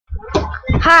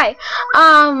Hi.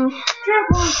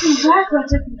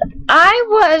 I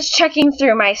was checking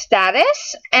through my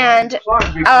status, and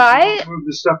I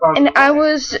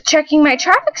was checking my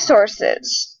traffic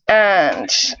sources, and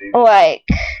like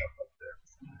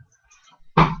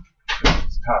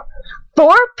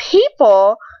 4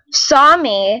 people saw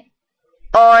me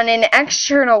on an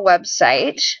external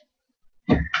website.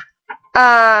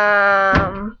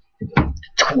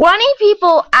 20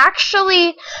 people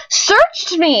actually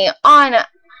searched me on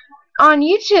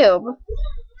YouTube.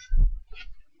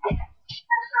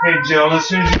 Hey Jill, as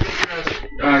soon as you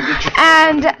get your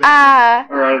And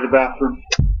or out of the bathroom.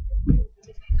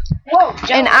 Whoa,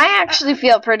 and I actually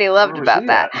feel pretty loved about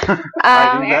that.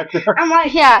 Back there. I'm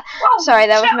like, yeah. Sorry,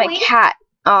 that was my cat.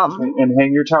 And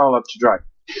hang your towel up to dry.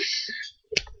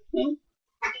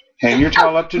 Hang your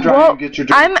towel up to dry and get your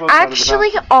I'm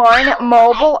actually on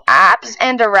mobile apps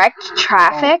and direct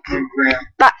traffic,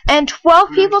 and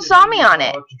 12 people saw me on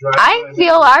it. I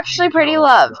feel actually pretty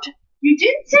loved. You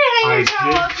did say I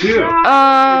did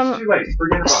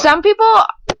too. Some people,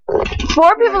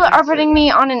 4 people are putting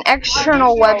me on an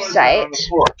external website.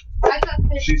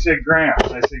 She said, Graham.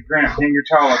 I said, Graham, hang your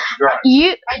towel up to dry. I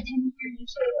didn't hear you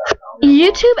say that.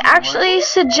 YouTube actually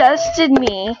suggested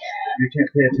me You can't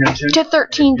pay attention to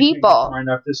 13 people. Find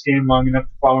out this game long enough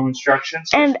to follow instructions.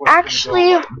 And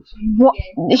actually,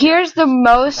 here's the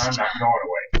most. I'm not going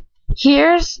away.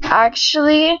 Here's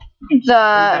actually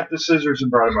Got the scissors and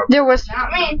brought them up. there was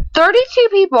 32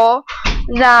 people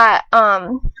that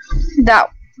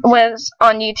was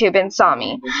on YouTube and saw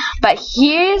me. But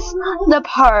here's the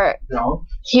part.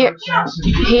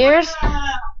 Here's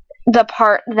the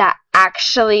part that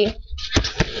actually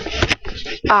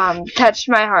touched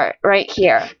my heart right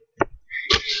here.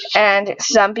 And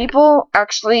some people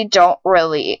actually don't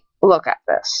really look at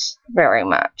this very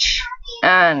much.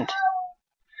 And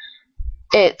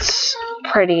it's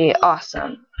pretty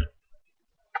awesome.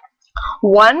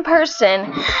 One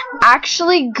person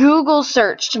actually Google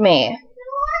searched me.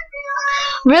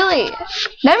 Really?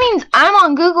 That means I'm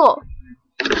on Google.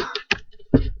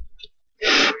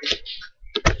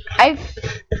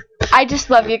 I just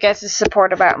love you guys'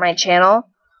 support about my channel,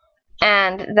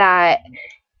 and that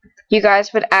you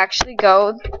guys would actually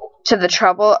go to the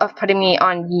trouble of putting me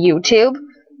on YouTube.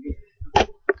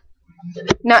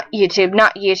 Not YouTube,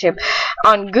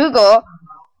 on Google,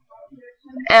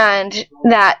 and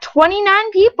that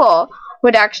 29 people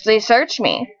would actually search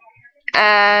me.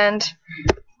 And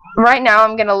right now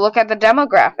I'm going to look at the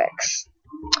demographics,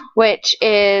 which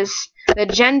is the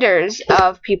genders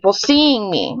of people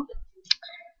seeing me.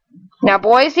 Now,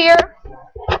 boys here,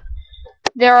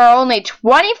 there are only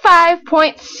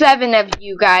 25.7 of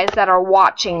you guys that are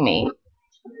watching me.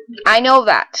 I know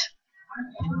that.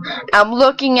 I'm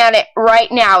looking at it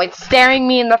right now. It's staring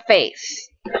me in the face.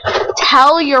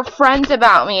 Tell your friends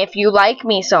about me if you like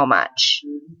me so much.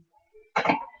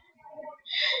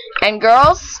 And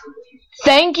girls,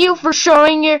 thank you for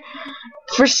showing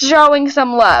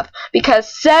some love,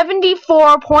 because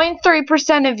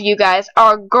 74.3% of you guys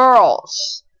are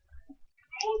girls.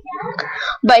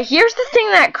 But here's the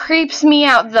thing that creeps me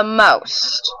out the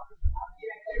most.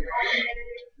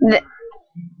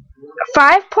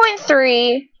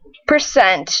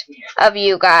 5.3% of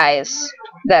you guys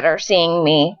that are seeing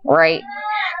me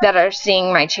that are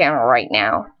seeing my channel right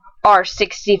now are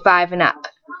 65 and up.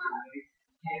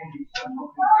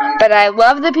 But I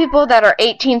love the people that are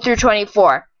 18 through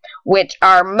 24, which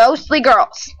are mostly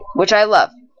girls, which I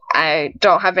love. I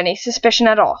don't have any suspicion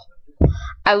at all.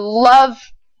 I love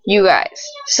you guys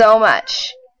so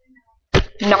much.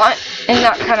 Not in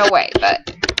that kind of way,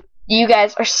 but you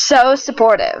guys are so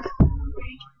supportive.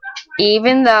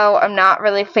 Even though I'm not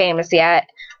really famous yet,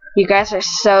 you guys are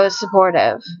so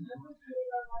supportive.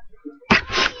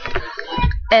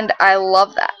 And I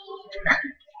love that.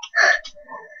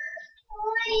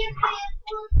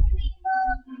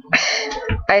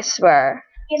 I swear.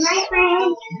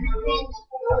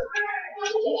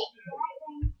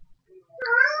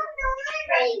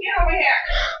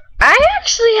 I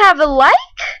actually have a like.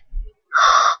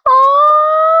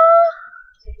 Aww.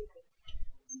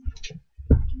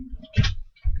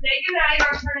 Say goodnight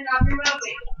or turning off your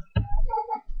movie.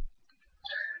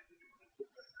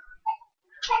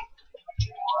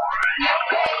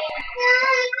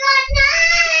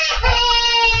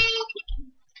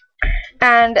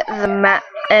 And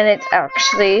it's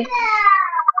actually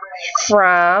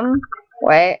from,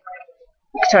 wait,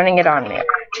 turning it on mute.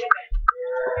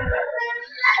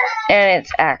 And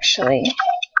it's actually,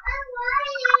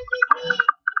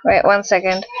 wait 1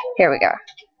 second, here we go.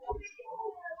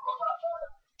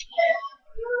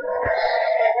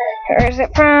 Where is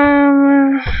it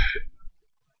from?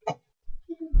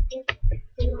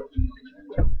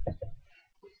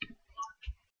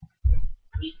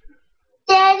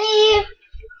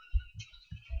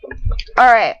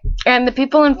 Alright, and the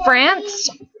people in France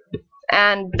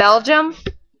and Belgium.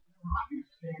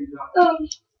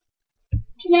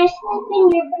 Can I sleep in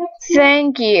your bed?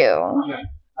 Thank you. Yeah.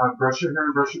 Brush your hair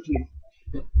and brush your teeth.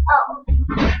 Oh.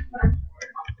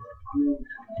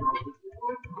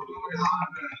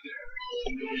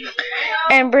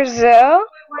 And Brazil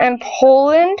and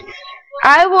Poland.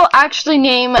 I will actually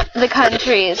name the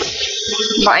countries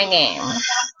by name.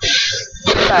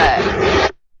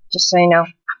 But just so you know,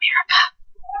 America,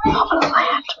 the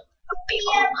land of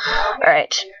people.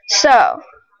 Alright, so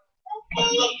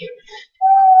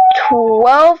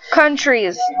 12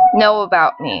 countries know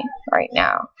about me right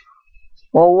now.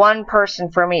 Well, one person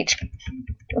from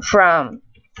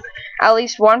at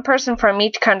least one person from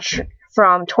each country,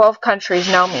 from 12 countries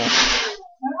know me.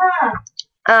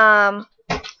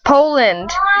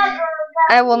 Poland,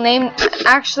 I'll name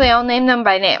them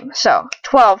by name. So,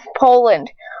 12,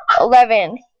 Poland.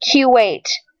 11, Kuwait.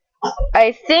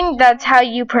 I think that's how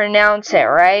you pronounce it,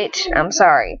 right? I'm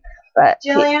sorry. But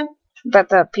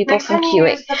the people from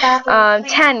Kuwait.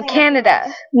 10,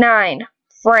 Canada. 9,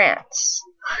 France.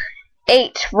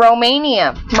 8,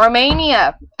 Romania.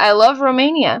 I love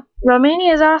Romania.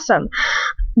 Romania is awesome.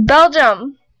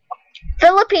 Belgium.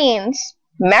 Philippines.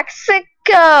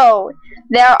 Mexico.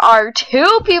 There are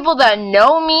 2 people that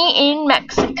know me in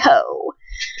Mexico.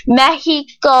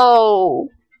 Mexico.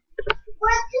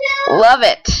 Love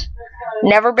it.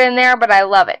 Never been there, but I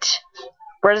love it.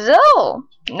 Brazil.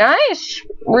 Nice.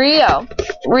 Rio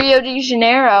de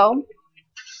Janeiro.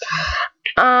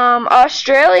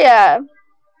 Australia.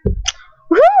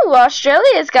 Woo!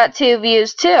 Australia's got 2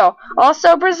 views too.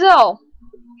 Also Brazil.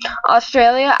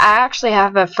 Australia. I actually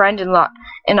have a friend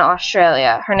in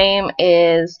Australia. Her name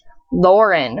is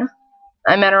Lauren.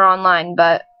 I met her online,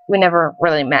 but we never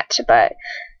really met. But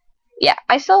yeah,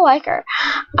 I still like her.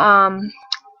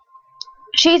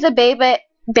 She's a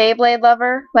Beyblade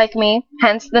lover like me,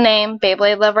 hence the name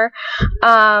Beyblade lover.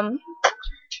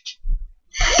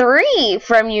 3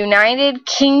 from United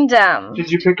Kingdom.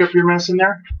 Did you pick up your mess in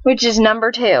there? Which is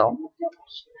number 2.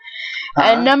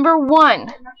 And number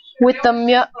 1 with the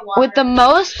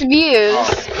most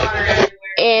views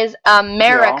is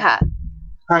America.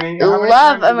 Honey,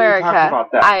 love America.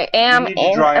 I am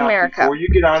in America. Before you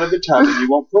get out of the tub, and you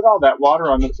won't put all that water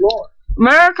on the floor.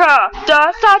 America.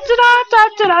 Da, da, da, da,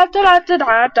 da, da, da,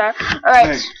 da, da. All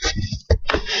right.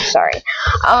 Hey. Sorry.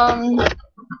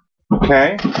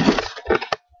 Okay.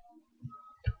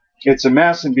 It's a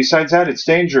mess, and besides that, it's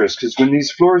dangerous because when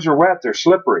these floors are wet, they're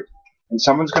slippery, and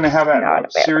someone's going to have a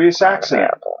serious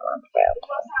accident.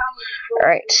 All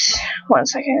right. 1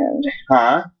 second.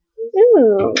 Huh?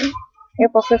 Ooh.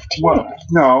 April 15th. Well,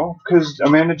 no, because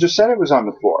Amanda just said it was on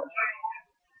the floor.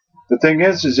 The thing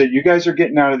is that you guys are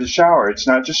getting out of the shower. It's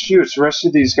not just you, it's the rest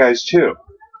of these guys too.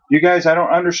 You guys, I don't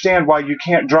understand why you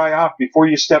can't dry off before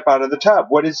you step out of the tub.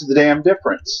 What is the damn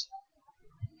difference?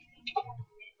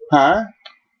 Huh?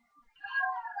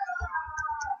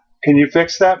 Can you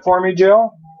fix that for me,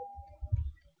 Jill?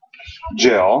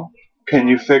 Jill, can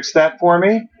you fix that for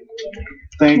me?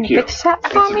 Thank you. Fix that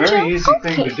for me, it's a very Jill? easy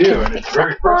thing to do, and it's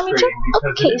very frustrating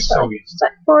because it is so easy.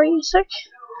 That for you, sir?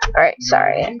 Alright,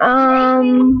 sorry. Things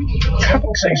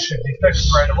should be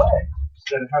fixed right away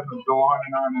instead of having to go on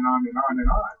and on and on and on and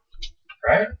on.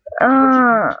 Right?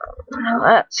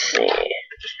 Let's see.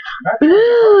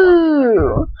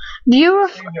 Ooh.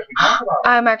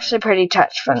 I'm actually pretty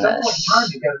touched from this.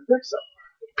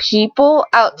 People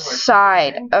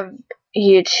outside of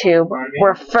YouTube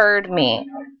referred me.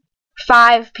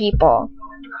 5 people.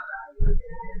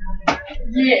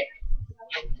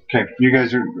 Okay, you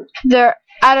guys are... They're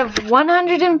out of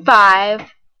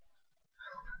 105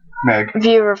 Meg,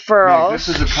 view referrals. Meg, this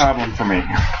is a problem for me.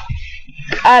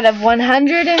 Out of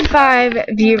 105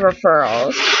 view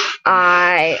referrals,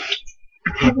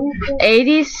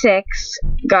 86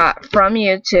 got from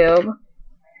YouTube.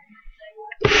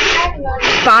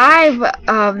 5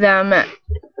 of them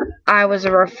I was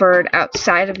referred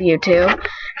outside of YouTube,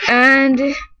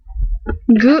 and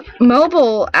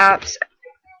mobile apps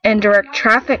and direct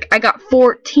traffic, I got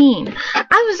 14.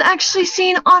 I was actually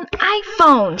seen on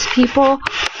iPhones, people.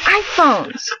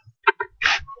 iPhones.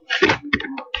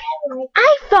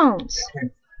 iPhones. Okay.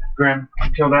 Graham,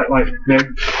 kill that light, Meg.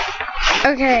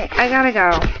 Okay, I gotta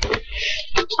go.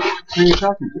 Who are you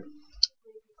talking to?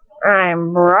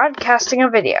 I'm broadcasting a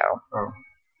video. Oh.